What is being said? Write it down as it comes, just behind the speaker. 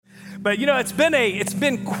But it's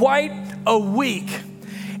been quite a week.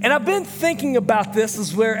 And I've been thinking about this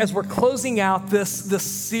as we're closing out this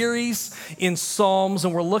series in Psalms,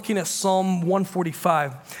 and we're looking at Psalm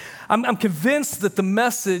 145. I'm convinced that the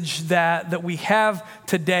message that we have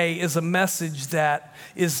today is a message that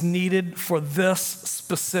is needed for this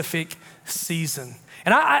specific season.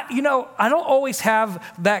 And I don't always have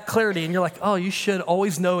that clarity. And you're like, oh, you should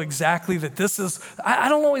always know exactly that this is, I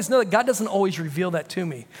don't always know that. God doesn't always reveal that to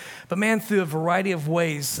me. But man, through a variety of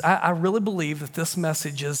ways, I really believe that this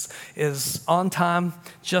message is on time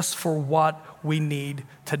just for what we need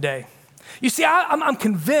today. You see, I'm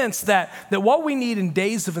convinced that what we need in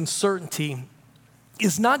days of uncertainty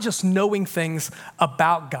is not just knowing things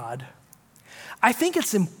about God. I think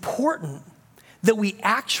it's important that we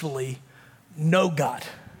actually know God.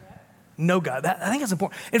 Know God. I think that's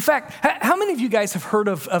important. In fact, how many of you guys have heard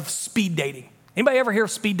of speed dating? Anybody ever hear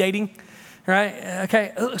of speed dating? Right?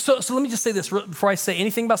 Okay. So let me just say this before I say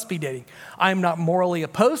anything about speed dating. I am not morally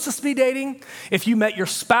opposed to speed dating. If you met your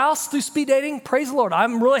spouse through speed dating, praise the Lord.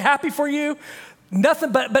 I'm really happy for you.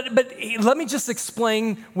 Nothing, but let me just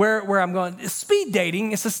explain where I'm going. Speed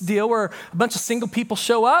dating is this deal where a bunch of single people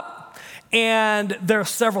show up, and there are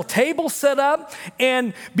several tables set up,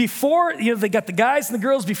 and before, they got the guys and the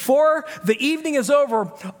girls, before the evening is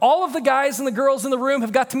over, all of the guys and the girls in the room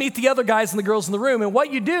have got to meet the other guys and the girls in the room. And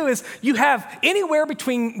what you do is you have anywhere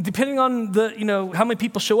between, depending on how many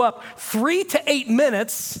people show up, 3 to 8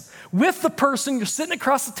 minutes with the person. You're sitting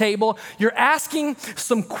across the table, you're asking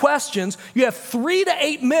some questions. You have 3 to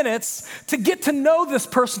 8 minutes to get to know this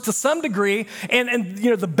person to some degree. And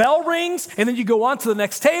the bell rings, and then you go on to the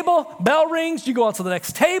next table. Bell rings, you go on to the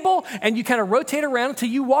next table, and you kind of rotate around until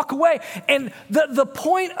you walk away. And the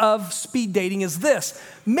point of speed dating is this.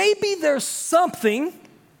 Maybe there is something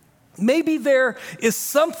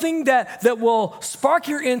that will spark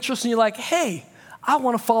your interest, and you're like, hey, I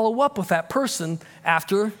want to follow up with that person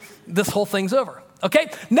after this whole thing's over,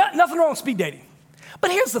 okay? Nothing wrong with speed dating.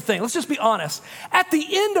 But here's the thing, let's just be honest. At the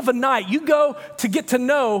end of a night, you go to get to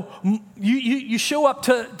know, you show up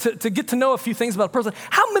to get to know a few things about a person.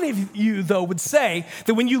 How many of you, though, would say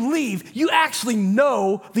that when you leave, you actually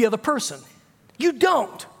know the other person? You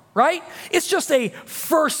don't, right? It's just a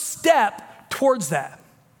first step towards that.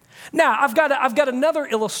 Now, I've got another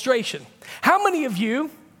illustration. How many of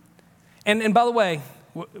you, and by the way,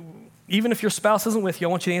 even if your spouse isn't with you,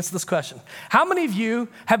 I want you to answer this question. How many of you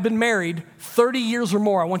have been married 30 years or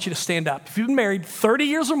more? I want you to stand up. If you've been married 30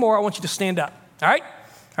 years or more, I want you to stand up. All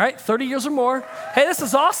right, 30 years or more. Hey, this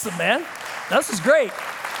is awesome, man. This is great.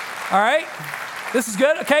 All right, this is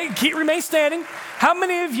good. Okay, remain standing. How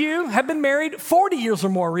many of you have been married 40 years or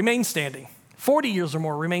more? Remain standing. 40 years or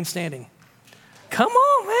more, remain standing. Come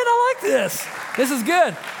on, man, I like this. This is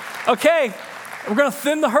good. Okay, we're going to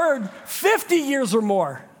thin the herd. 50 years or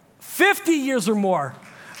more. 50 years or more.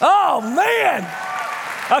 Oh, man.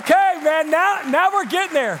 Okay, man, now we're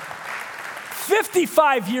getting there.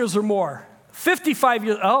 55 years or more. 55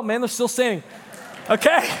 years. Oh, man, they're still standing.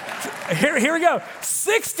 Okay, here we go.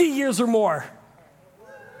 60 years or more.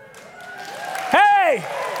 Hey,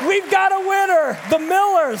 we've got a winner. The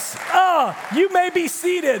Millers. Oh, you may be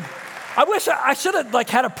seated. I wish I should have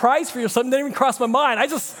had a prize for you or something. That didn't even cross my mind.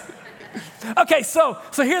 Okay, so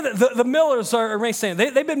here the Millers are saying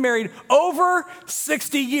they've been married over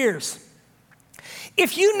 60 years.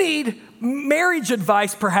 If you need marriage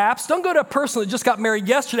advice, perhaps, don't go to a person that just got married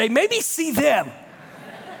yesterday. Maybe see them.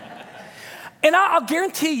 And I'll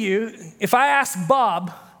guarantee you, if I ask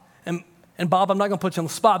Bob, and Bob, I'm not going to put you on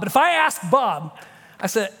the spot, but if I ask Bob, I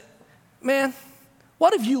said, man,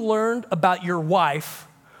 what have you learned about your wife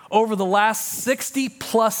over the last 60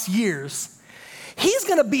 plus years? He's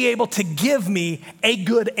going to be able to give me a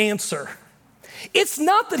good answer. It's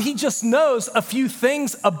not that he just knows a few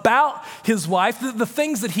things about his wife, the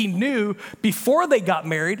things that he knew before they got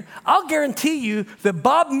married. I'll guarantee you that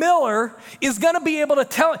Bob Miller is going to be able to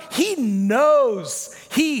tell. He knows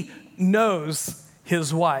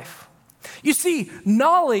his wife. You see,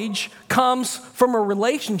 knowledge comes from a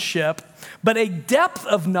relationship, but a depth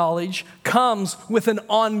of knowledge comes with an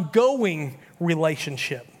ongoing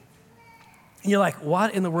relationship. And you're like,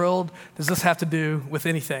 what in the world does this have to do with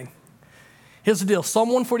anything? Here's the deal. Psalm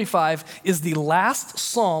 145 is the last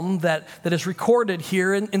psalm that is recorded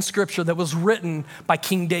here in Scripture that was written by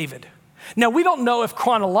King David. Now, we don't know if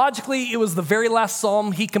chronologically it was the very last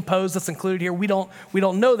psalm he composed that's included here. We don't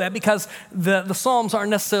know that because the psalms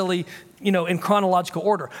aren't necessarily in chronological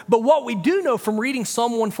order. But what we do know from reading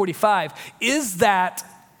Psalm 145 is that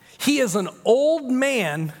he is an old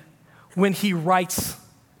man when he writes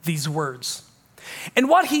these words. And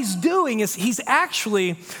what he's doing is he's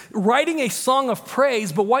actually writing a song of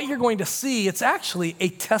praise, but what you're going to see, it's actually a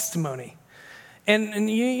testimony. And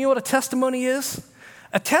you know what a testimony is?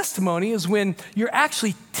 A testimony is when you're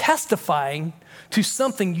actually testifying to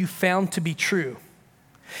something you found to be true.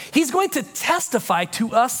 He's going to testify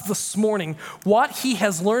to us this morning what he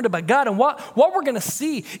has learned about God. And what we're going to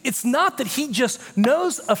see, it's not that he just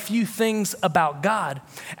knows a few things about God.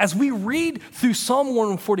 As we read through Psalm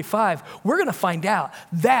 145, we're going to find out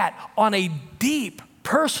that on a deep,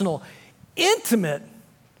 personal, intimate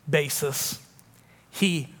basis,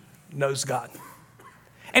 he knows God.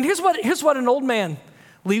 And here's what an old man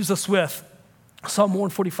leaves us with. Psalm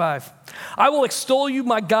 145. I will extol you,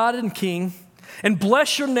 my God and King, and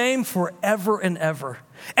bless your name forever and ever.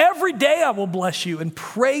 Every day I will bless you and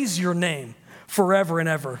praise your name forever and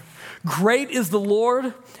ever. Great is the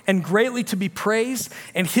Lord and greatly to be praised,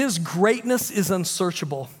 and his greatness is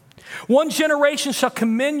unsearchable. One generation shall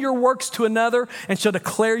commend your works to another and shall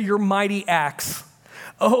declare your mighty acts.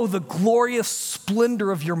 Oh, the glorious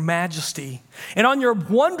splendor of your majesty. And on your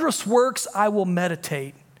wondrous works I will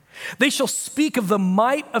meditate. They shall speak of the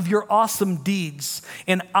might of your awesome deeds,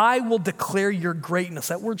 and I will declare your greatness.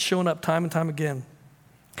 That word's showing up time and time again.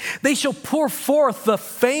 They shall pour forth the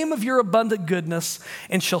fame of your abundant goodness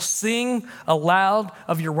and shall sing aloud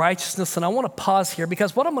of your righteousness. And I want to pause here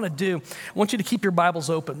because what I'm going to do, I want you to keep your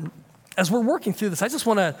Bibles open. As we're working through this, I just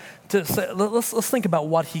want to say, let's think about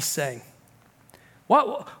what he's saying.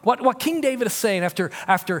 What King David is saying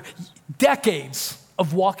after decades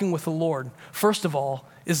of walking with the Lord, first of all,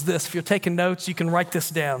 is this. If you're taking notes, you can write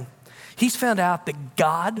this down. He's found out that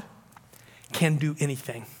God can do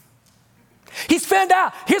anything. He's found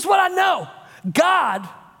out, here's what I know, God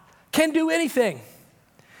can do anything.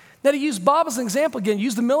 Now to use Bob as an example again,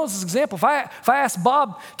 use the Millers as an example. If I ask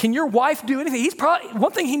Bob, can your wife do anything? He's probably,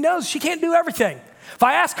 one thing he knows, she can't do everything. If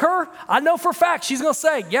I ask her, I know for a fact she's gonna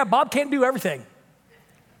say, yeah, Bob can't do everything.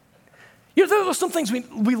 You know, there are some things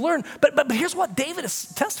we learn, but here's what David is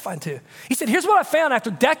testifying to. He said, here's what I found after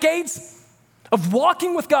decades of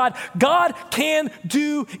walking with God. God can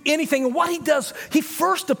do anything. And what he does, he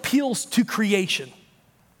first appeals to creation.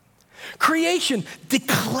 Creation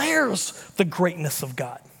declares the greatness of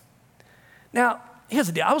God. Now, here's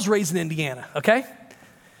the deal. I was raised in Indiana, okay?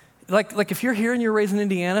 Like if you're here and you're raised in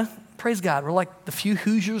Indiana, praise God. We're like the few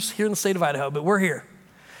Hoosiers here in the state of Idaho, but we're here.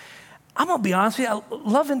 I'm gonna be honest with you, I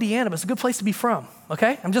love Indiana, but it's a good place to be from,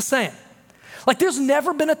 okay? I'm just saying. Like there's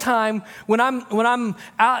never been a time when I'm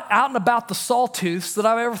out and about the sawtooths that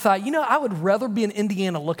I've ever thought, you know, I would rather be in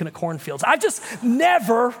Indiana looking at cornfields. I just that's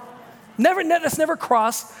never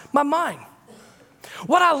crossed my mind.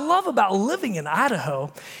 What I love about living in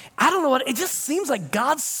Idaho, I don't know what, it just seems like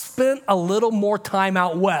God spent a little more time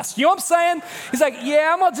out west. You know what I'm saying? He's like,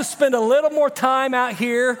 yeah, I'm gonna just spend a little more time out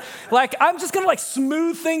here. Like, I'm just gonna like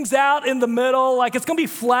smooth things out in the middle. Like, it's gonna be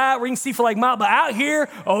flat where you can see for like miles, but out here,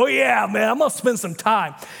 oh yeah, man, I'm gonna spend some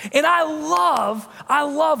time. And I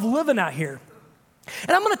love living out here.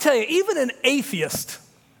 And I'm gonna tell you, even an atheist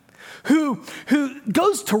who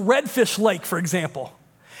goes to Redfish Lake, for example,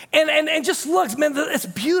 and just looks, man, it's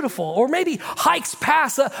beautiful. Or maybe hikes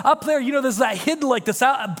past up there, you know, there's that hidden lake that's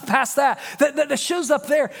out past that shows up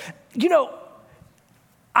there. You know,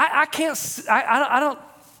 I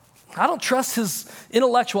don't trust his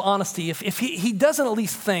intellectual honesty if he doesn't at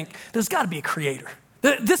least think there's got to be a creator.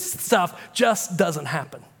 This stuff just doesn't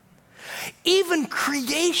happen. Even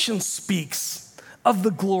creation speaks of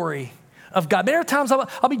the glory of God. There are times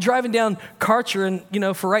I'll be driving down Karcher, and you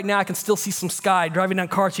know, for right now I can still see some sky driving down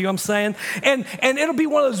Karcher, you know what I'm saying? And it'll be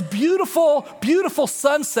one of those beautiful, beautiful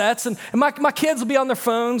sunsets, and my kids will be on their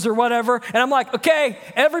phones or whatever, and I'm like, okay,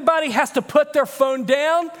 everybody has to put their phone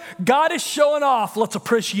down. God is showing off. Let's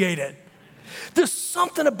appreciate it. There's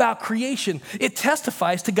something about creation. It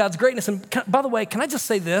testifies to God's greatness. And by the way, can I just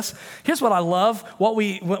say this? Here's what I love.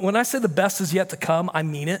 When I say the best is yet to come, I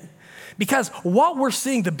mean it. Because what we're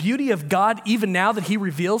seeing, the beauty of God, even now that he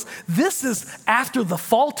reveals, this is after the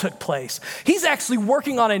fall took place. He's actually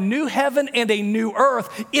working on a new heaven and a new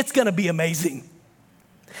earth. It's gonna be amazing.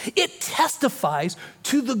 It testifies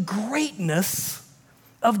to the greatness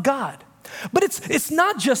of God. But it's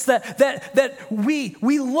not just that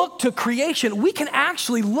we look to creation. We can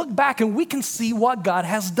actually look back and we can see what God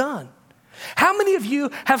has done. How many of you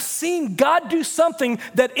have seen God do something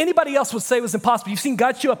that anybody else would say was impossible? You've seen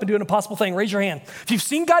God show up and do an impossible thing. Raise your hand. If you've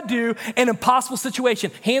seen God do an impossible situation,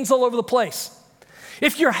 hands all over the place.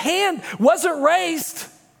 If your hand wasn't raised,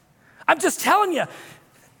 I'm just telling you,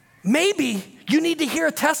 maybe you need to hear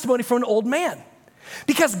a testimony from an old man.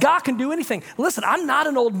 Because God can do anything. Listen, I'm not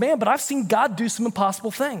an old man, but I've seen God do some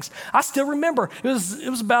impossible things. I still remember, it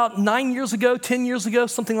was about 9 years ago, 10 years ago,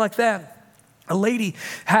 something like that. A lady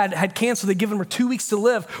had cancer. They'd given her 2 weeks to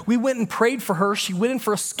live. We went and prayed for her. She went in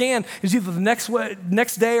for a scan. It was either the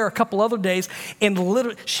next day or a couple other days, and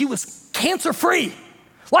literally, she was cancer-free.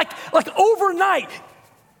 Like overnight,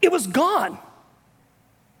 it was gone.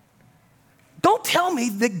 Don't tell me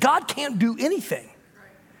that God can't do anything.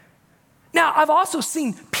 Now, I've also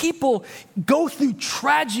seen people go through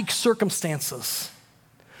tragic circumstances,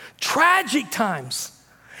 tragic times.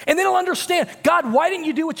 And they don't understand, God, why didn't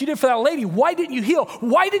you do what you did for that lady? Why didn't you heal?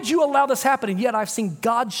 Why did you allow this happen? And yet I've seen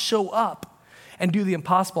God show up and do the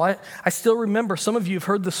impossible. I still remember, some of you have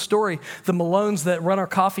heard this story, the Malones that run our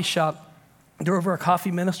coffee shop, they're over our coffee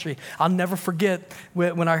ministry. I'll never forget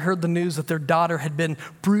when I heard the news that their daughter had been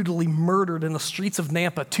brutally murdered in the streets of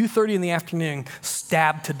Nampa, 2:30 in the afternoon,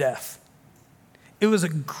 stabbed to death. It was a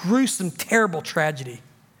gruesome, terrible tragedy.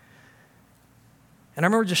 And I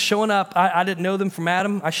remember just showing up. I didn't know them from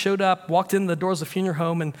Adam. I showed up, walked in the doors of the funeral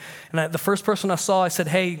home, and the first person I saw, I said,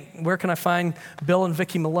 hey, where can I find Bill and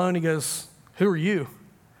Vicki Malone? He goes, who are you?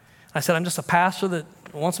 I said, I'm just a pastor that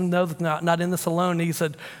wants them to know that they're not in this alone. And he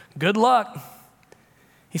said, good luck.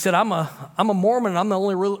 He said, I'm a Mormon, and I'm the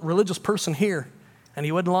only religious person here. And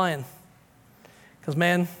he wasn't lying. Because,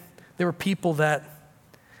 man, there were people that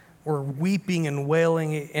were weeping and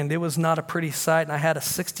wailing, and it was not a pretty sight. And I had a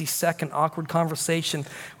 60-second awkward conversation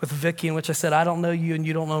with Vicki in which I said, I don't know you and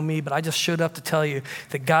you don't know me, but I just showed up to tell you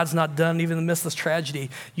that God's not done even in the midst of this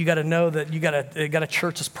tragedy. You got to know that you got a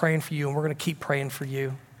church that's praying for you, and we're going to keep praying for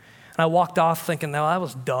you. And I walked off thinking, no, that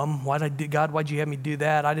was dumb. God, why'd you have me do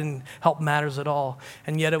that? I didn't help matters at all.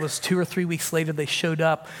 And yet it was 2 or 3 weeks later, they showed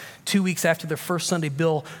up. 2 weeks after their first Sunday,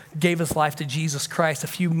 Bill gave his life to Jesus Christ. A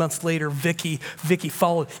few months later, Vicki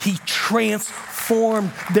followed. He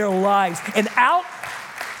transformed their lives. And out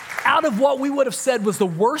of what we would have said was the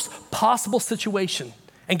worst possible situation.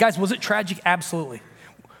 And guys, was it tragic? Absolutely.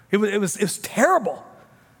 It was terrible.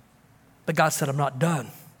 But God said, I'm not done.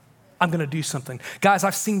 I'm going to do something. Guys,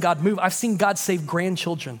 I've seen God move. I've seen God save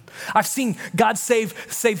grandchildren. I've seen God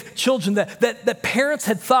save children that parents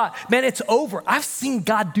had thought, man, it's over. I've seen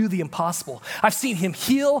God do the impossible. I've seen him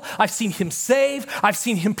heal. I've seen him save. I've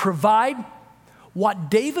seen him provide. What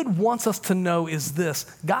David wants us to know is this: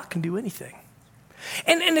 God can do anything.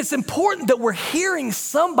 And it's important that we're hearing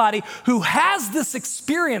somebody who has this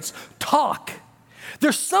experience talk.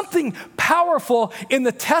 There's something powerful in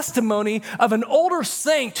the testimony of an older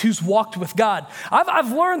saint who's walked with God.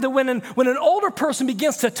 I've learned that when an older person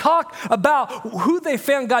begins to talk about who they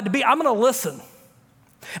found God to be, I'm going to listen.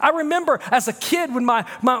 I remember as a kid when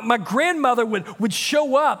my grandmother would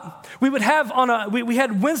show up, we would have we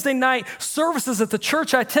had Wednesday night services at the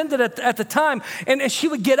church I attended at the time, and she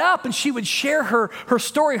would get up and she would share her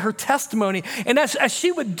story, her testimony. And as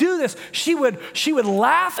she would do this, she would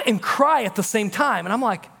laugh and cry at the same time. And I'm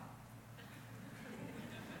like,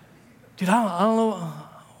 dude, I don't know,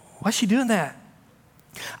 why's she doing that?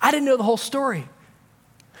 I didn't know the whole story.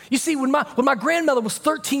 You see, when my grandmother was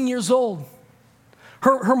 13 years old,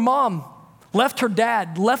 her mom left her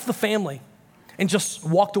dad, left the family, and just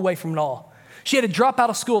walked away from it all. She had to drop out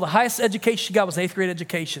of school. The highest education she got was 8th grade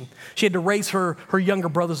education. She had to raise her younger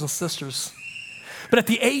brothers and sisters. But at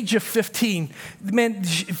the age of 15, man,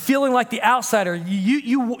 feeling like the outsider,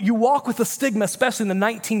 you walk with a stigma, especially in the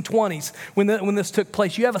 1920s when this took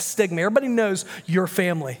place. You have a stigma. Everybody knows your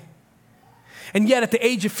family. And yet at the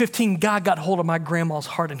age of 15, God got hold of my grandma's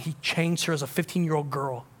heart and he changed her as a 15-year-old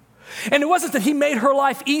girl. And it wasn't that he made her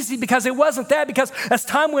life easy, because it wasn't that, because as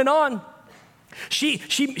time went on, she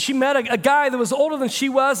met a guy that was older than she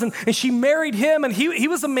was, and she married him, and he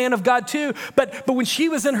was a man of God too. But when she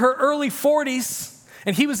was in her early 40s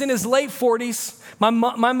and he was in his late 40s,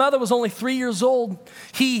 my mother was only 3 years old.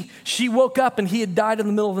 She woke up and he had died in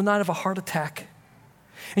the middle of the night of a heart attack.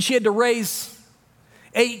 And she had to raise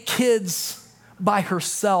 8 kids by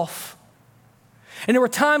herself. And there were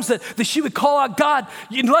times that she would call out, God,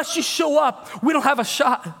 unless you show up, we don't have a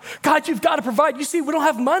shot. God, you've got to provide. You see, we don't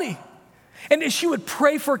have money. And she would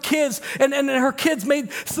pray for kids, and her kids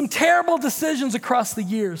made some terrible decisions across the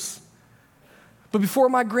years. But before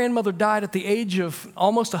my grandmother died at the age of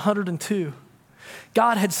almost 102,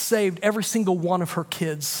 God had saved every single one of her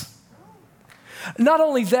kids. Not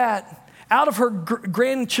only that, out of her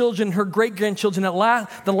grandchildren, her great-grandchildren,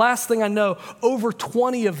 the last thing I know, over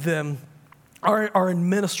 20 of them are in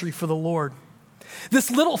ministry for the Lord.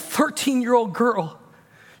 This little 13-year-old girl,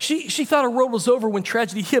 She thought her world was over when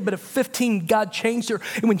tragedy hit, but at 15, God changed her.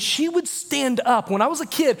 And when she would stand up, when I was a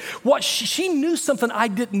kid, she knew something I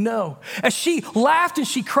didn't know. As she laughed and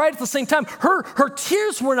she cried at the same time, her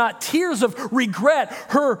tears were not tears of regret.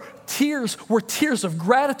 Her tears were tears of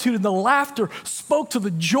gratitude, and the laughter spoke to the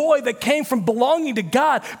joy that came from belonging to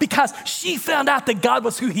God because she found out that God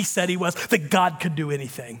was who he said he was, that God could do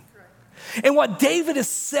anything. And what David is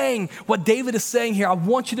saying here, I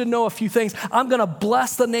want you to know a few things. I'm going to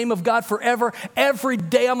bless the name of God forever. Every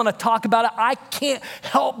day I'm going to talk about it. I can't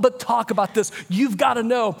help but talk about this. You've got to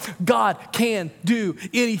know God can do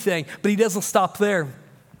anything, but he doesn't stop there.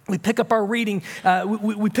 We pick up our reading.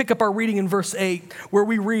 We pick up our reading in verse 8, where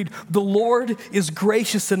we read, "The Lord is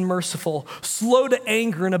gracious and merciful, slow to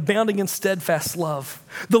anger and abounding in steadfast love.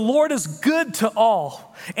 The Lord is good to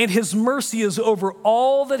all, and his mercy is over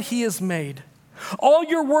all that he has made. All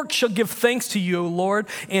your works shall give thanks to you, O Lord,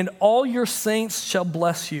 and all your saints shall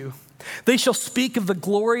bless you. They shall speak of the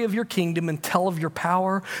glory of your kingdom and tell of your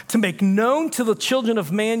power, to make known to the children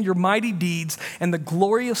of man your mighty deeds and the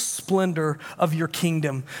glorious splendor of your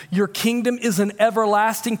kingdom. Your kingdom is an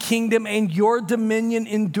everlasting kingdom, and your dominion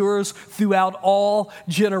endures throughout all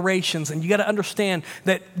generations." And you got to understand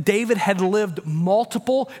that David had lived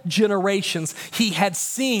multiple generations. He had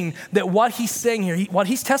seen that what he's saying here, what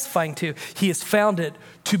he's testifying to, he has found it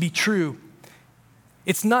to be true.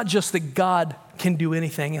 It's not just that God can do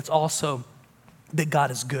anything, it's also that God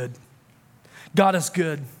is good. God is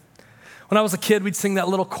good. When I was a kid, we'd sing that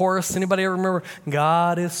little chorus. Anybody ever remember?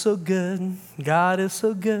 God is so good, God is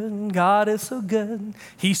so good, God is so good,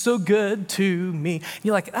 he's so good to me.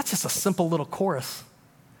 You're like, that's just a simple little chorus.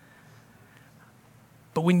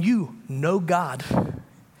 But when you know God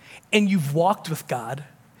and you've walked with God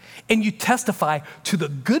and you testify to the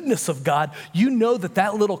goodness of God, you know that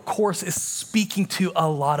that little chorus is speaking to a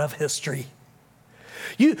lot of history.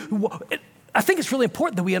 I think it's really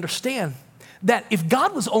important that we understand that if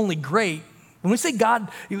God was only great, when we say God,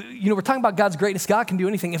 we're talking about God's greatness, God can do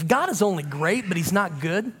anything. If God is only great, but he's not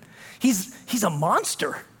good, he's a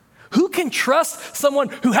monster. Who can trust someone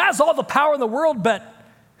who has all the power in the world, but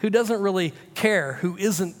who doesn't really care, who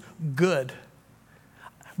isn't good?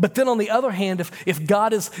 But then on the other hand, if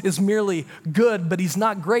God is merely good, but he's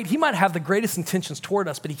not great, he might have the greatest intentions toward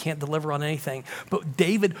us, but he can't deliver on anything. But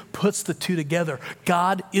David puts the two together.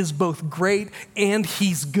 God is both great and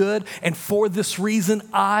he's good. And for this reason,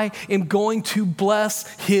 I am going to bless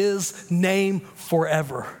his name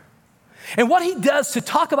forever. And what he does to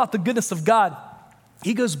talk about the goodness of God,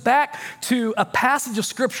 he goes back to a passage of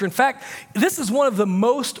scripture. In fact, this is one of the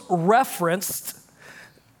most referenced,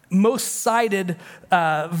 most cited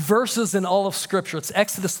verses in all of Scripture. It's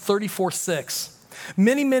Exodus 34:6.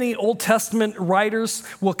 Many Old Testament writers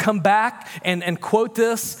will come back and quote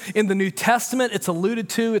this. In the New Testament, it's alluded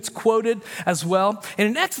to, it's quoted as well. And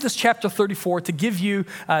in Exodus chapter 34, to give you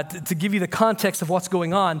the context of what's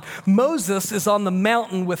going on, Moses is on the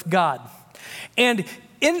mountain with God. And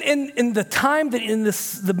in the time that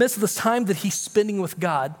the midst of this time that he's spending with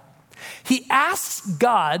God, he asks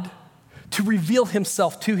God to reveal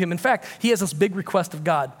himself to him. In fact, he has this big request of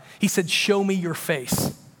God. He said, "Show me your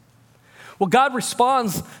face." Well, God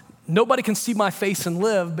responds, "Nobody can see my face and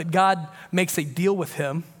live," but God makes a deal with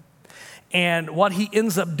him. And what he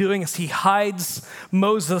ends up doing is he hides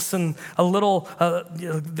Moses in a little,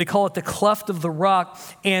 they call it the cleft of the rock.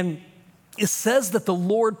 And it says that the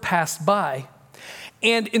Lord passed by.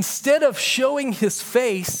 And instead of showing his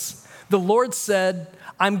face, the Lord said,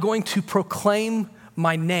 "I'm going to proclaim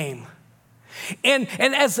my name." And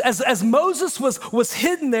as Moses was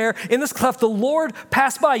hidden there in this cleft, the Lord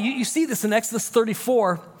passed by. You see this in Exodus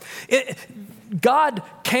 34. God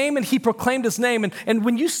came and he proclaimed his name. And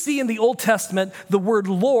when you see in the Old Testament the word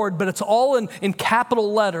Lord, but it's all in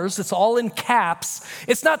capital letters, it's all in caps,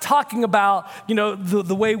 it's not talking about,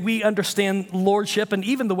 the way we understand lordship and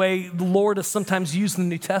even the way the Lord is sometimes used in the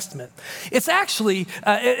New Testament. It's actually,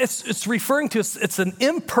 it's referring to, it's an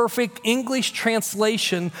imperfect English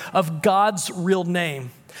translation of God's real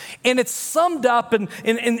name. And it's summed up in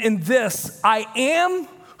this: I am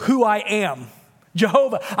who I am.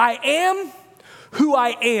 Jehovah, I am who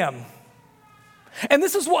I am. And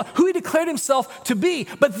this is who he declared himself to be.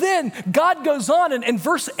 But then God goes on and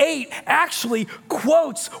verse 8 actually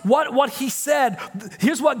quotes what he said.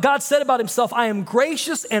 Here's what God said about himself: I am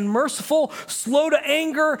gracious and merciful, slow to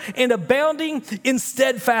anger, and abounding in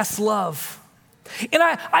steadfast love. And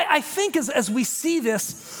I think as we see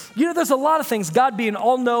this, there's a lot of things. God being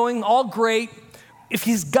all-knowing, all great. If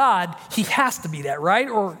he's God, he has to be that, right?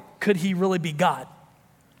 Or could he really be God?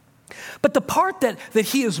 But the part that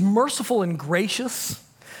he is merciful and gracious,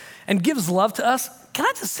 and gives love to us, can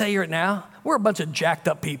I just say right now, we're a bunch of jacked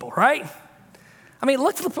up people, right? I mean,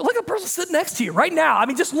 look at the person sitting next to you right now. I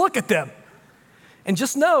mean, just look at them. And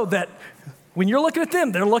just know that when you're looking at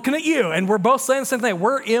them, they're looking at you. And we're both saying the same thing.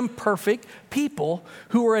 We're imperfect people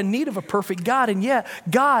who are in need of a perfect God. And yet,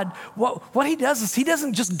 God, what he does is he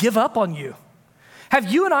doesn't just give up on you. Have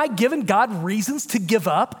you and I given God reasons to give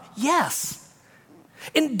up? Yes.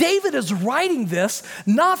 And David is writing this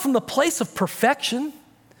not from the place of perfection.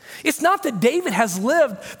 It's not that David has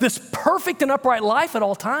lived this perfect and upright life at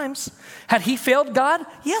all times. Had he failed God?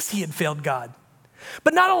 Yes, he had failed God.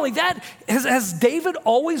 But not only that, has David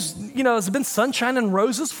always, has it been sunshine and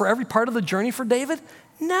roses for every part of the journey for David?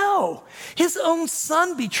 No. His own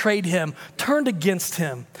son betrayed him, turned against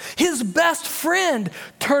him. His best friend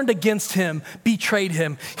turned against him, betrayed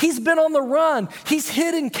him. He's been on the run. He's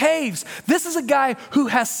hid in caves. This is a guy who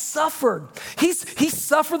has suffered. He's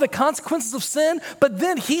suffered the consequences of sin, but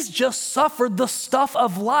then he's just suffered the stuff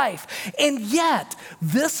of life. And yet,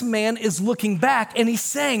 this man is looking back and he's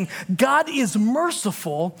saying, God is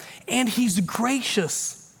merciful and he's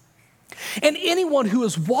gracious. And anyone who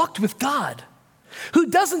has walked with God, who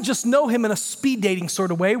doesn't just know him in a speed dating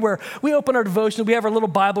sort of way where we open our devotion, we have our little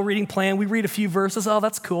Bible reading plan, we read a few verses, oh,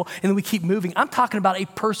 that's cool, and then we keep moving. I'm talking about a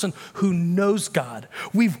person who knows God.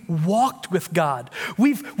 We've walked with God.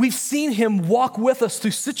 We've seen him walk with us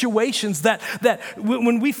through situations that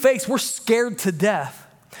when we face, we're scared to death.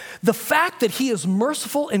 The fact that he is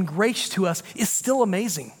merciful and gracious to us is still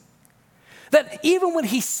amazing. That even when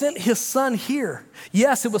he sent his son here,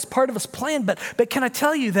 yes, it was part of his plan, but can I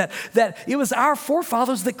tell you that it was our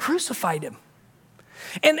forefathers that crucified him?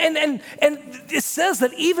 And it says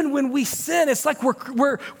that even when we sin, it's like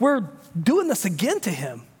we're doing this again to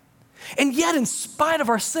him. And yet, in spite of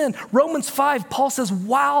our sin, Romans 5, Paul says,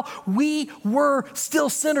 while we were still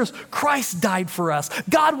sinners, Christ died for us.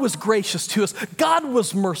 God was gracious to us. God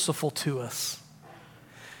was merciful to us.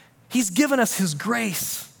 He's given us his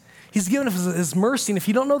grace. He's given us his mercy, and if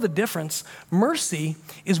you don't know the difference, mercy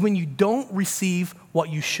is when you don't receive what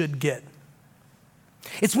you should get.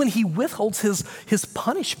 It's when he withholds his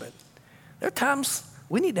punishment. There are times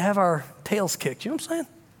we need to have our tails kicked, you know what I'm saying?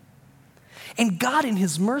 And God in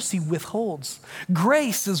his mercy withholds.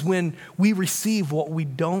 Grace is when we receive what we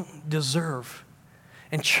don't deserve.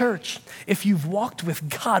 And church, if you've walked with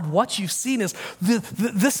God, what you've seen is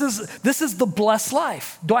this is the blessed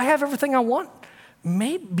life. Do I have everything I want?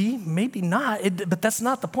 Maybe not, but that's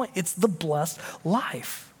not the point. It's the blessed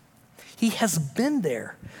life. He has been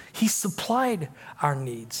there. He supplied our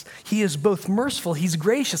needs. He is both merciful, he's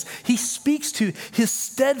gracious. He speaks to his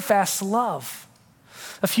steadfast love.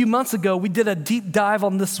 A few months ago, we did a deep dive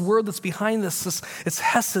on this word that's behind this. It's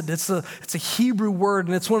hesed. It's a Hebrew word,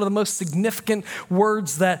 and it's one of the most significant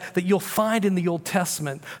words that you'll find in the Old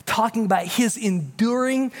Testament, talking about his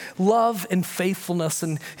enduring love and faithfulness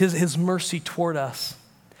and his mercy toward us.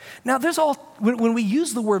 Now, when we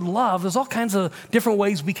use the word love, there's all kinds of different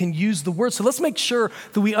ways we can use the word. So let's make sure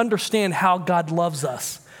that we understand how God loves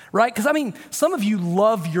us, right? Because, some of you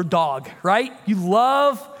love your dog, right? You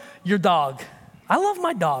love your dog. I love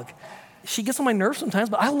my dog. She gets on my nerves sometimes,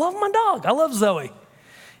 but I love my dog. I love Zoe.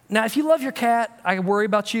 Now, if you love your cat, I worry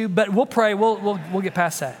about you, but we'll pray. We'll get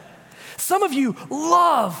past that. Some of you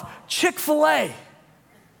love Chick-fil-A. And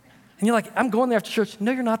you're like, I'm going there after church.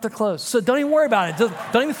 No, you're not. They're closed. So don't even worry about it.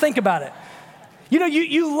 Don't even think about it.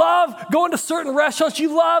 You love going to certain restaurants.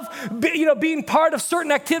 You love being part of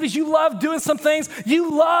certain activities. You love doing some things.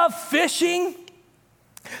 You love fishing.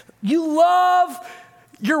 You love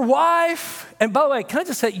your wife. And by the way, can I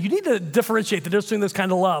just say, you need to differentiate the difference between this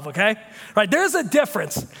kind of love, okay? Right, there's a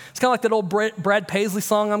difference. It's kind of like that old Brad Paisley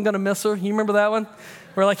song, I'm Gonna Miss Her. You remember that one?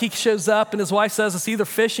 Where like he shows up and his wife says it's either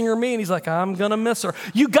fishing or me, and he's like, I'm gonna miss her.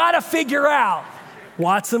 You gotta figure out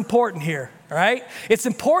what's important here, all right? It's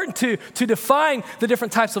important to define the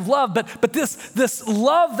different types of love, but this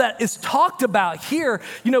love that is talked about here,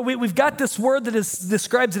 we've got this word that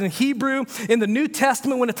describes it in Hebrew, in the New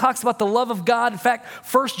Testament when it talks about the love of God. In fact,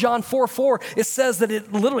 1 John 4:4, it says that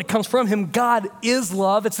it literally comes from him. God is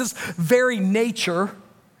love. It's his very nature.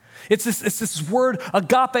 It's this word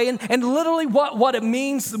agape, and literally what it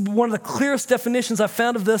means, one of the clearest definitions I've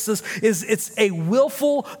found of this is it's a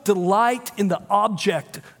willful delight in the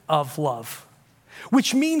object of love.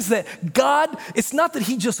 Which means that God, it's not that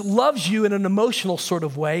he just loves you in an emotional sort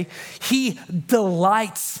of way, he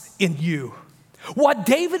delights in you. What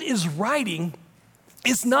David is writing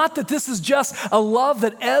is not that this is just a love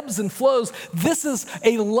that ebbs and flows. This is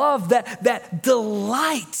a love that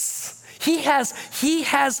delights. He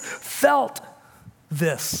has felt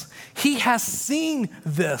this. He has seen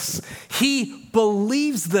this. He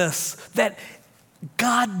believes this, that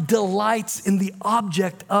God delights in the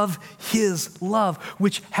object of his love,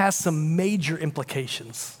 which has some major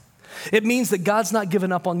implications. It means that God's not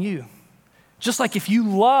giving up on you. Just like if you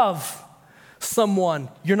love someone,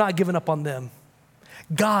 you're not giving up on them.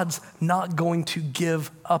 God's not going to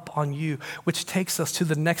give up on you, which takes us to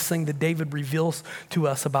the next thing that David reveals to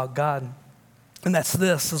us about God. And that's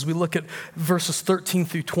this, as we look at verses 13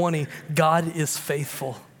 through 20, God is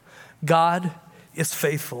faithful. God is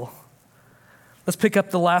faithful. Let's pick up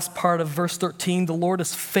the last part of verse 13. The Lord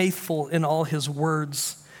is faithful in all his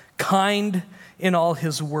words, kind in all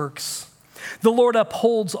his works. The Lord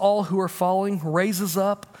upholds all who are falling, raises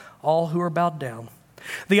up all who are bowed down.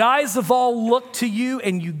 The eyes of all look to you,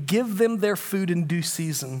 and you give them their food in due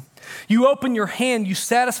season. You open your hand, you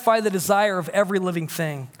satisfy the desire of every living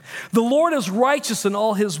thing. The Lord is righteous in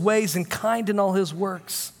all his ways and kind in all his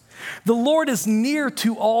works. The Lord is near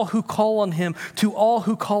to all who call on him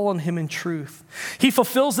in truth. He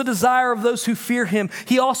fulfills the desire of those who fear him.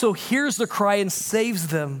 He also hears the cry and saves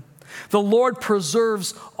them. The Lord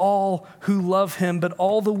preserves all who love him, but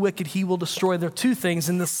all the wicked he will destroy. There are two things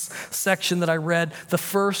in this section that I read. The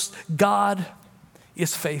first, God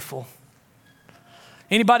is faithful.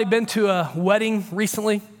 Anybody been to a wedding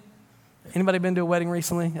recently? Anybody been to a wedding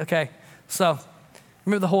recently? Okay, so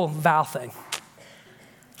remember the whole vow thing.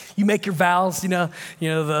 You make your vows,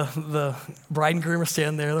 the bride and groom are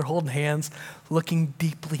standing there, they're holding hands, looking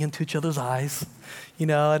deeply into each other's eyes,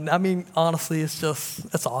 and I mean, honestly, it's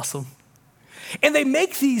awesome. And they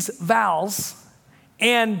make these vows,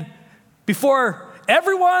 and before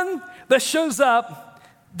everyone that shows up,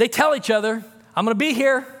 they tell each other, I'm gonna be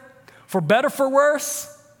here for better, for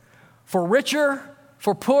worse, for richer,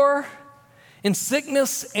 for poor, in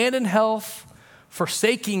sickness and in health,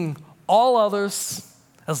 forsaking all others,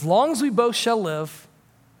 as long as we both shall live.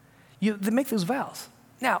 They make those vows.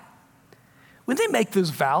 Now, when they make those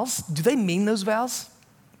vows, do they mean those vows?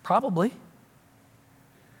 Probably.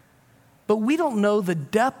 But we don't know the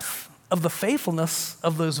depth of the faithfulness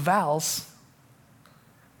of those vows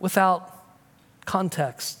without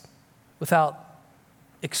context, without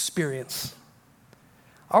experience.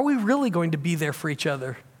 Are we really going to be there for each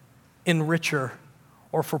other in richer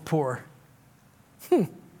or for poor? We're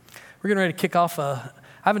getting ready to kick off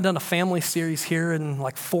I haven't done a family series here in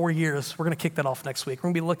like 4 years. We're going to kick that off next week. We're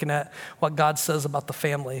going to be looking at what God says about the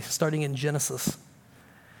family, starting in Genesis.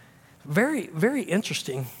 Very, very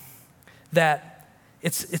interesting that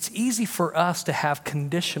it's easy for us to have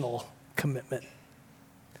conditional commitment.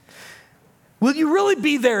 Will you really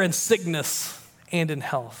be there in sickness and in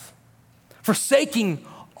health, forsaking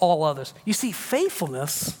all others? You see,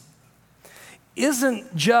 faithfulness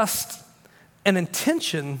isn't just an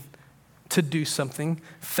intention to do something.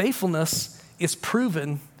 Faithfulness is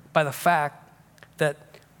proven by the fact that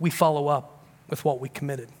we follow up with what we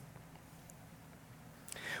committed.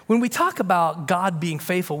 When we talk about God being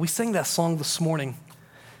faithful, we sang that song this morning,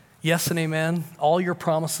 yes and amen. All your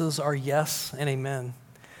promises are yes and amen.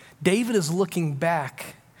 David is looking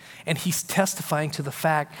back and he's testifying to the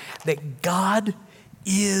fact that God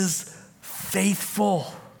is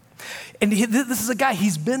faithful. And this is a guy,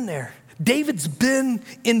 he's been there. David's been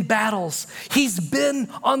in battles. He's been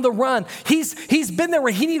on the run. He's been there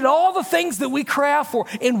where he needed all the things that we cry out for.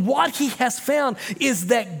 And what he has found is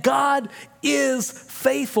that God is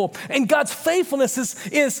faithful. And God's faithfulness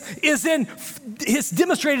is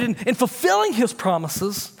demonstrated in fulfilling his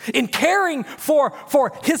promises, in caring for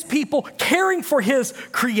his people, caring for his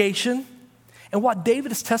creation. And what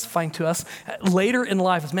David is testifying to us later in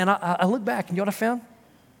life is, man, I look back and you know what I found?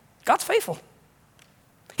 God's faithful.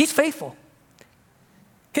 He's faithful.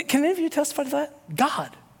 Can any of you testify to that?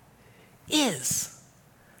 God is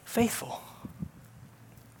faithful.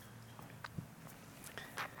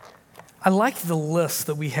 I like the list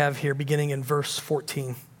that we have here beginning in verse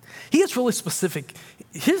 14. He gets really specific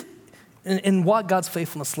in what God's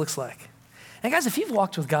faithfulness looks like. And guys, if you've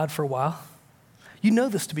walked with God for a while, you know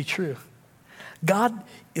this to be true. God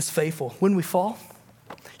is faithful. When we fall,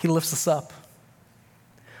 he lifts us up.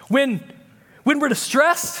 When we're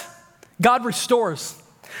distressed, God restores.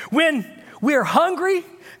 When we are hungry,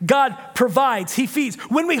 God provides, he feeds.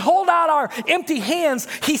 When we hold out our empty hands,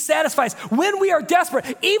 he satisfies. When we are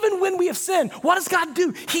desperate, even when we have sinned, what does God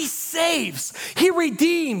do? He saves, he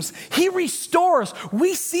redeems, he restores.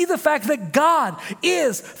 We see the fact that God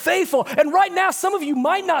is faithful. And right now, some of you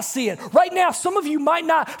might not see it. Right now, some of you might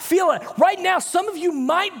not feel it. Right now, some of you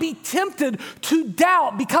might be tempted to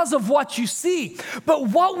doubt because of what you see. But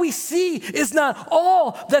what we see is not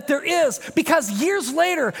all that there is, because years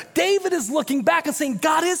later, David is looking back and saying,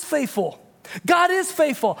 God is faithful. God is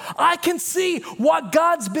faithful. I can see what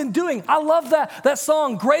God's been doing. I love that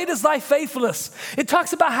song, Great is Thy Faithfulness. It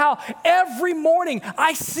talks about how every morning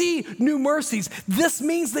I see new mercies. This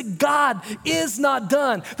means that God is not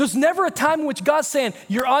done. There's never a time in which God's saying,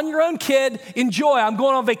 you're on your own, kid, enjoy, I'm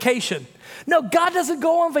going on vacation. No, God doesn't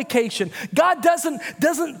go on vacation. God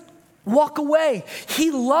doesn't walk away. He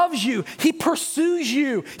loves you. He pursues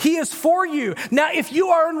you. He is for you. Now, if you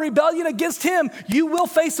are in rebellion against him, you will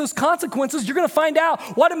face those consequences. You're going to find out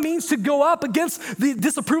what it means to go up against the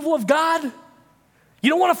disapproval of God. You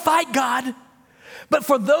don't want to fight God. But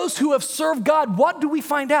for those who have served God, what do we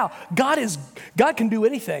find out? God can do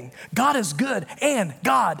anything. God is good and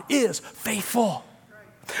God is faithful.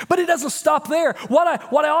 But it doesn't stop there.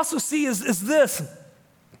 What I also see is this.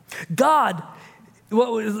 God,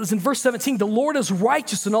 well, it's in verse 17, the Lord is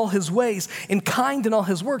righteous in all his ways and kind in all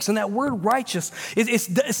his works. And that word righteous,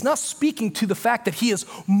 it's not speaking to the fact that he is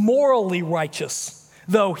morally righteous,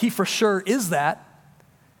 though he for sure is that.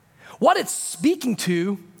 What it's speaking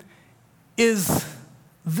to is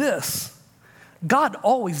this: God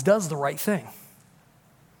always does the right thing.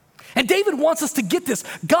 And David wants us to get this.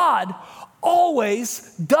 God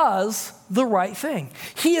always does the right thing.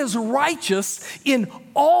 He is righteous in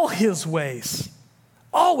all his ways.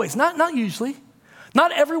 Always, not usually,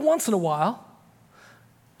 not every once in a while,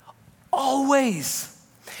 always.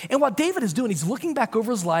 And what David is doing, he's looking back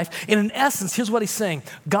over his life, and in essence, here's what he's saying: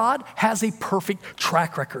 God has a perfect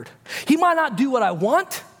track record. He might not do what I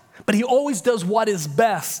want, but he always does what is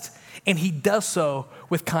best, and he does so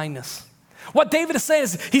with kindness. What David is saying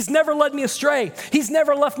is he's never led me astray. He's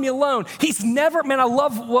never left me alone. He's never, man, I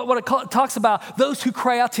love what it talks about, those who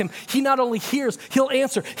cry out to him. He not only hears, he'll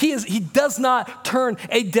answer. He does not turn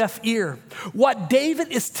a deaf ear. What David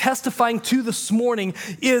is testifying to this morning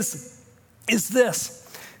is this.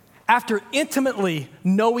 After intimately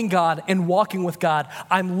knowing God and walking with God,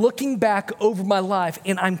 I'm looking back over my life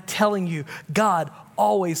and I'm telling you, God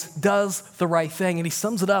always does the right thing. And he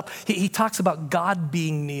sums it up. He talks about God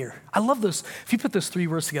being near. I love those. If you put those three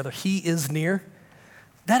words together, he is near,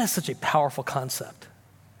 that is such a powerful concept.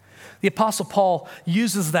 The Apostle Paul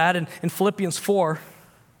uses that in Philippians 4.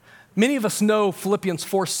 Many of us know Philippians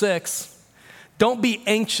 4:6. Don't be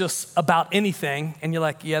anxious about anything. And you're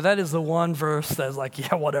like, yeah, that is the one verse that's like,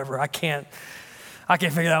 yeah, whatever. I can't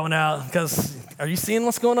figure that one out, because are you seeing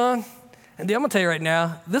what's going on? And dude, I'm gonna tell you right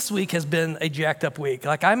now, this week has been a jacked up week.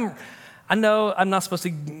 Like I know I'm not supposed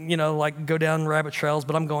to, like go down rabbit trails,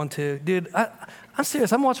 but I'm going to. Dude, I'm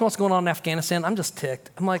serious. I'm watching what's going on in Afghanistan. I'm just ticked.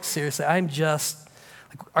 I'm like, seriously, I'm just,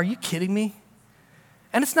 like, are you kidding me?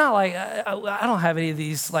 And it's not like, I don't have any of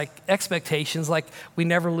these like expectations, like we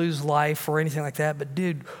never lose life or anything like that. But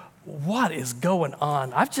dude, what is going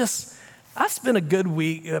on? I spent a good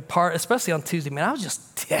week, especially on Tuesday, man, I was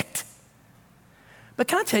just ticked. But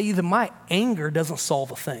can I tell you that my anger doesn't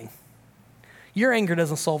solve a thing? Your anger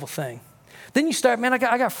doesn't solve a thing. Then you start, man, I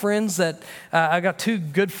got friends that, I got two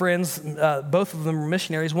good friends, both of them are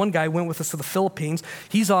missionaries. One guy went with us to the Philippines.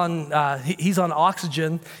 He's on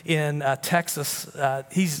oxygen in Texas.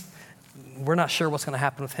 We're not sure what's gonna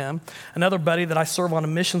happen with him. Another buddy that I serve on a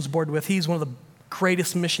missions board with, he's one of the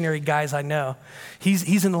greatest missionary guys I know.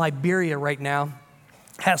 He's in Liberia right now,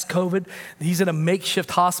 has COVID. He's in a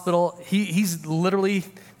makeshift hospital. He's literally,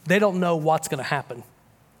 they don't know what's gonna happen.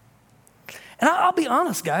 And I'll be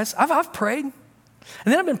honest, guys, I've prayed. And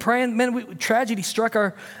then I've been praying, man, tragedy struck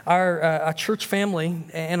our church family.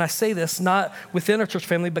 And I say this not within our church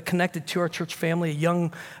family, but connected to our church family.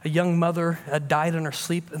 A young mother died in her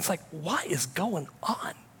sleep. And it's like, what is going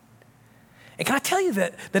on? And can I tell you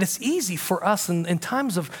that it's easy for us in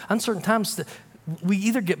times of uncertain times that we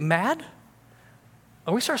either get mad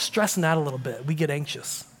or we start stressing out a little bit. We get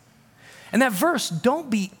anxious. And that verse,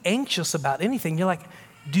 don't be anxious about anything. You're like,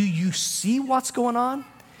 do you see what's going on?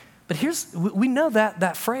 But we know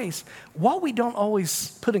that phrase. What we don't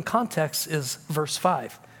always put in context is verse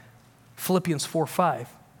 5, Philippians 4:5,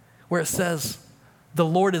 where it says, the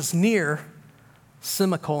Lord is near,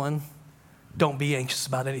 semicolon, don't be anxious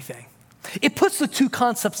about anything. It puts the two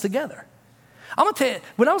concepts together. I'm gonna tell you,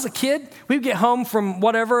 when I was a kid, we'd get home from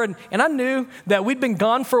whatever, and I knew that we'd been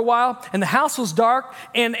gone for a while, and the house was dark,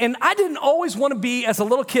 and I didn't always want to be, as a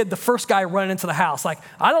little kid, the first guy running into the house. Like,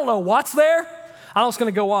 I don't know what's there, I don't know what's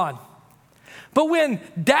gonna go on. But when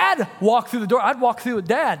Dad walked through the door, I'd walk through with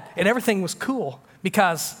Dad, and everything was cool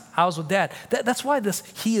because I was with Dad. That's why this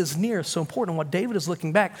 "he is near" is so important. What David is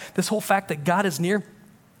looking back, this whole fact that God is near,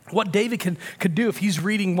 what David could do if he's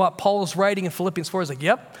reading what Paul is writing in Philippians 4, he's like,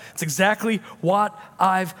 yep, it's exactly what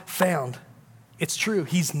I've found. It's true.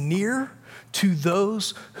 He's near to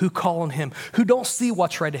those who call on him, who don't see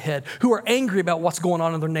what's right ahead, who are angry about what's going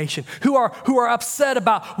on in their nation, who are upset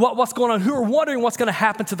about what's going on, who are wondering what's going to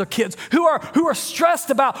happen to their kids, who are stressed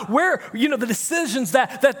about where, the decisions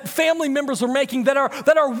that family members are making that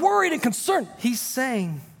are worried and concerned. He's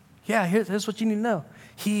saying, yeah, here's what you need to know.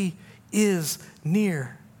 He is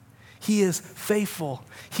near. He is faithful.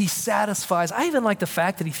 He satisfies. I even like the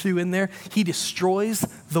fact that he threw in there, he destroys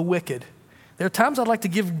the wicked. There are times I'd like to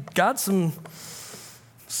give God some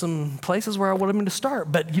places where I want him to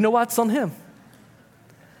start, but you know what? It's on him.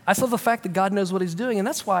 I love the fact that God knows what he's doing, and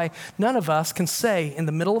that's why none of us can say in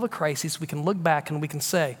the middle of a crisis, we can look back and we can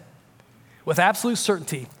say with absolute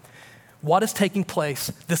certainty, what is taking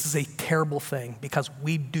place, this is a terrible thing, because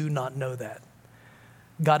we do not know that.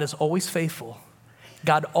 God is always faithful.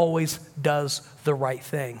 God always does the right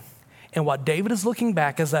thing. And what David is looking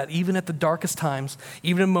back is that even at the darkest times,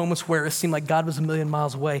 even in moments where it seemed like God was a million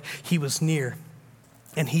miles away, he was near.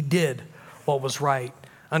 And he did what was right,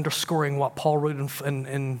 underscoring what Paul wrote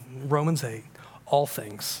in Romans 8. All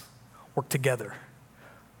things work together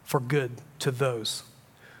for good to those.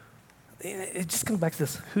 It just comes back to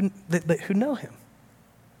this, who know him.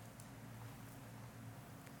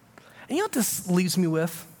 And you know what this leaves me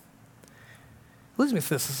with? Leaves me with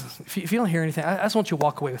this. If you don't hear anything, I just want you to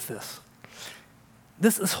walk away with this.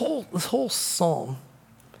 This whole psalm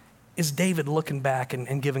is David looking back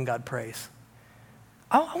and giving God praise.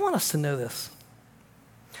 I want us to know this.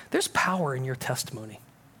 There's power in your testimony.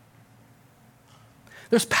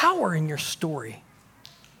 There's power in your story.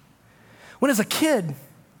 When as a kid,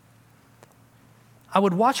 I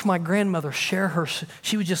would watch my grandmother share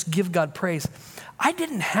she would just give God praise. I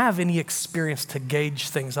didn't have any experience to gauge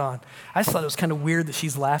things on. I just thought it was kind of weird that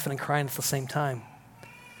she's laughing and crying at the same time.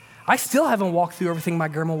 I still haven't walked through everything my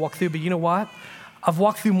grandma walked through, but you know what? I've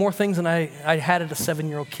walked through more things than I had as a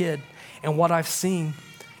 7-year-old kid. And what I've seen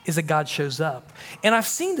is that God shows up. And I've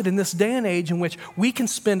seen that in this day and age in which we can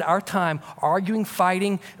spend our time arguing,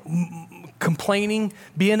 fighting, complaining,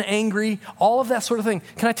 being angry, all of that sort of thing.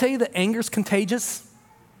 Can I tell you that anger is contagious?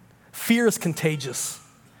 Fear is contagious.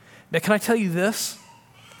 But can I tell you this?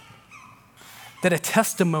 That a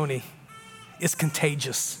testimony is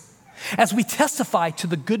contagious. As we testify to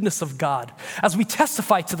the goodness of God, as we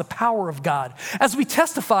testify to the power of God, as we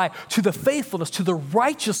testify to the faithfulness, to the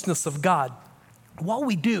righteousness of God, what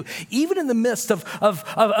we do, even in the midst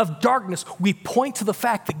of darkness, we point to the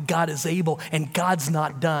fact that God is able and God's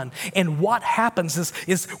not done. And what happens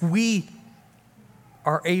is we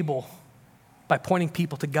are able, by pointing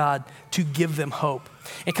people to God, to give them hope.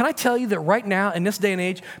 And can I tell you that right now, in this day and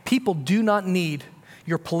age, people do not need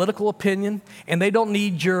your political opinion, and they don't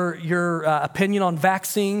need your opinion on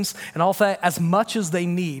vaccines and all that as much as they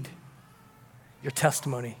need your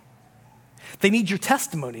testimony. They need your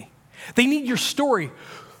testimony. They need your story.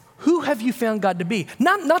 Who have you found God to be?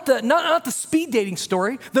 Not the speed dating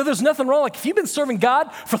story, though there's nothing wrong. Like if you've been serving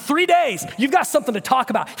God for 3 days, you've got something to talk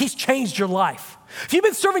about. He's changed your life. If you've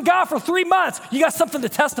been serving God for 3 months, you got something to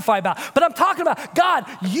testify about. But I'm talking about God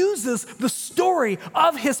uses the story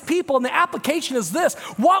of his people, and the application is this.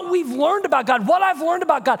 What we've learned about God, what I've learned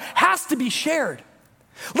about God has to be shared.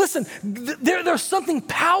 Listen, there's something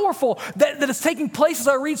powerful that is taking place as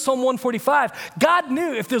I read Psalm 145. God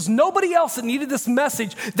knew if there's nobody else that needed this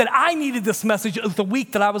message, that I needed this message of the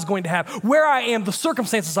week that I was going to have, where I am, the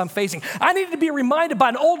circumstances I'm facing. I needed to be reminded by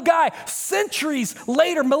an old guy centuries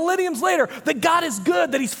later, millenniums later, that God is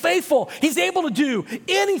good, that he's faithful. He's able to do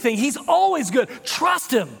anything. He's always good.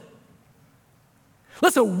 Trust him.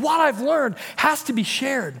 Listen, what I've learned has to be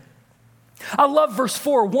shared. I love verse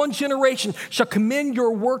 4. One generation shall commend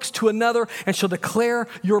your works to another and shall declare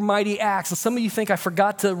your mighty acts. And some of you think I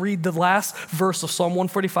forgot to read the last verse of Psalm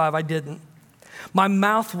 145. I didn't. My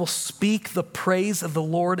mouth will speak the praise of the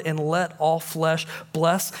Lord, and let all flesh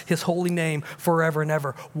bless his holy name forever and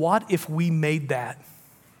ever. What if we made that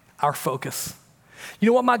our focus? You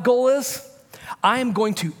know what my goal is? I am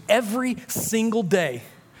going to every single day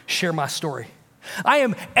share my story. I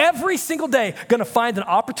am every single day going to find an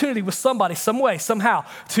opportunity with somebody, some way, somehow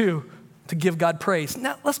to to give God praise.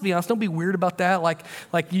 Now, let's be honest, don't be weird about that. Like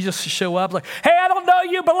you just show up like, hey, I don't know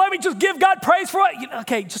you, but let me just give God praise for it.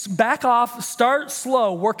 Okay, just back off, start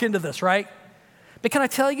slow, work into this, right? But can I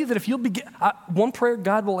tell you that if you'll begin, one prayer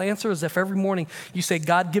God will answer is if every morning you say,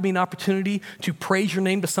 God, give me an opportunity to praise your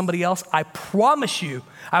name to somebody else. I promise you,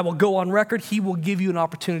 I will go on record. He will give you an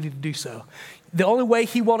opportunity to do so. The only way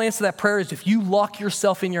he won't answer that prayer is if you lock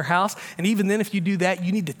yourself in your house. And even then, if you do that,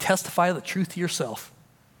 you need to testify the truth to yourself.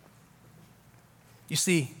 You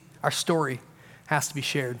see, our story has to be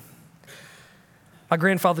shared. My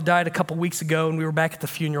grandfather died a couple weeks ago, and we were back at the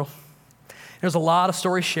funeral. There's a lot of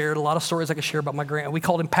stories shared, a lot of stories I could share about my grandpa. We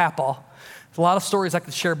called him Papaw. There's a lot of stories I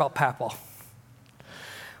could share about Papaw.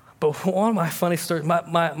 But one of my funny stories,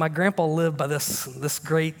 my grandpa lived by this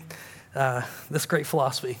great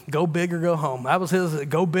philosophy: go big or go home. That was his,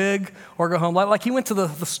 go big or go home. Like he went to the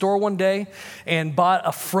store one day and bought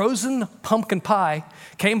a frozen pumpkin pie,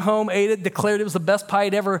 came home, ate it, declared it was the best pie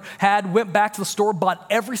he'd ever had, went back to the store, bought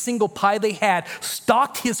every single pie they had,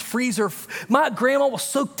 stocked his freezer. My grandma was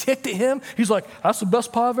so ticked at him. He's like, that's the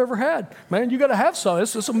best pie I've ever had. Man, you got to have some.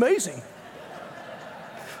 It's amazing.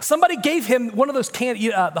 Somebody gave him one of those candy,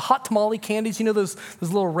 the hot tamale candies, those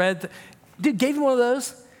little red. Dude gave him one of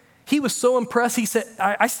those. He was so impressed. He said,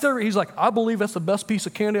 he's like, I believe that's the best piece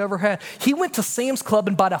of candy I ever had. He went to Sam's Club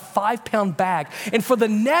and bought a 5-pound bag. And for the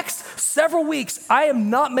next several weeks, I am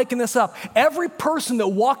not making this up, every person that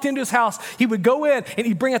walked into his house, he would go in and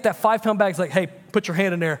he'd bring out that 5-pound bag. He's like, hey, put your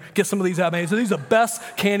hand in there. Get some of these out, man. So these are the best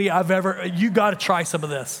candy I've ever, you got to try some of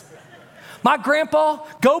this. My grandpa,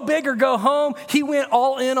 go big or go home. He went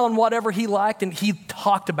all in on whatever he liked, and he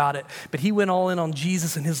talked about it. But he went all in on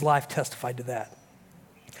Jesus, and his life testified to that.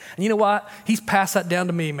 And you know what? He's passed that down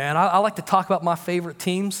to me, man. I like to talk about my favorite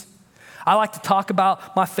teams. I like to talk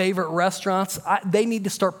about my favorite restaurants. They need to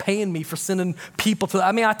start paying me for sending people to,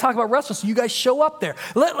 I talk about restaurants, so you guys show up there.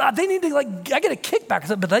 They need to, I get a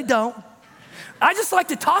kickback, but they don't. I just like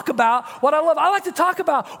to talk about what I love. I like to talk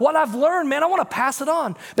about what I've learned, man. I want to pass it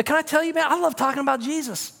on. But can I tell you, man, I love talking about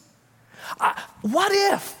Jesus. What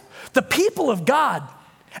if the people of God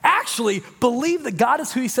actually believe that God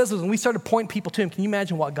is who he says he is, and we started pointing people to him? Can you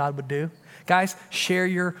imagine what God would do? Guys, share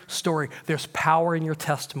your story. There's power in your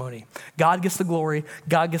testimony. God gets the glory.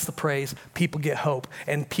 God gets the praise. People get hope.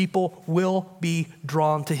 And people will be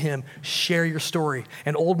drawn to him. Share your story.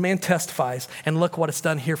 An old man testifies, and look what it's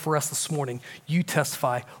done here for us this morning. You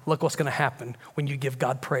testify. Look what's going to happen when you give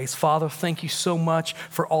God praise. Father, thank you so much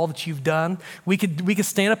for all that you've done. We could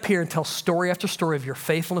stand up here and tell story after story of your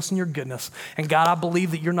faithfulness and your goodness. And God, I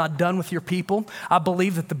believe that you're not done with your people. I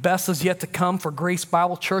believe that the best is yet to come for Grace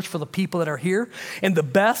Bible Church, for the people that are here. And the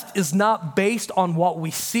best is not based on what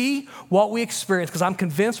we see, what we experience, because I'm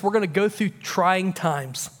convinced we're going to go through trying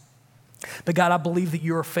times. But God, I believe that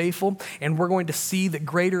you are faithful, and we're going to see that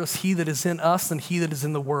greater is he that is in us than he that is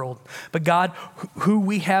in the world. But God, who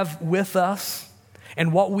we have with us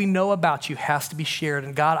and what we know about you has to be shared.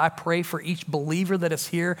 And God, I pray for each believer that is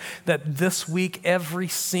here, that this week, every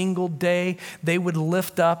single day, they would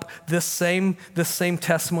lift up this same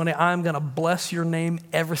testimony. I'm going to bless your name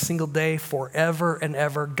every single day forever and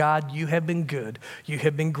ever. God, you have been good. You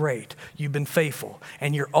have been great. You've been faithful,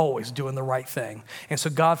 and you're always doing the right thing. And so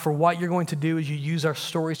God, for what you're going to do is you use our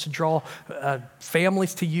stories to draw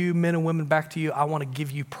families to you, men and women back to you. I want to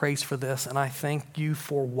give you praise for this, and I thank you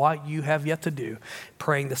for what you have yet to do.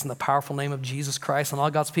 Praying this in the powerful name of Jesus Christ, and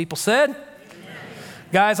all God's people said, amen.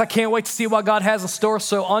 Guys, I can't wait to see what God has in store.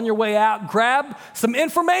 So on your way out, grab some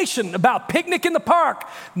information about Picnic in the Park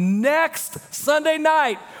next Sunday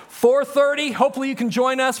night, 4:30. Hopefully you can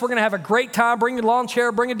join us. We're going to have a great time. Bring your lawn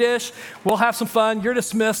chair, bring a dish. We'll have some fun. You're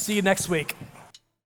dismissed. See you next week.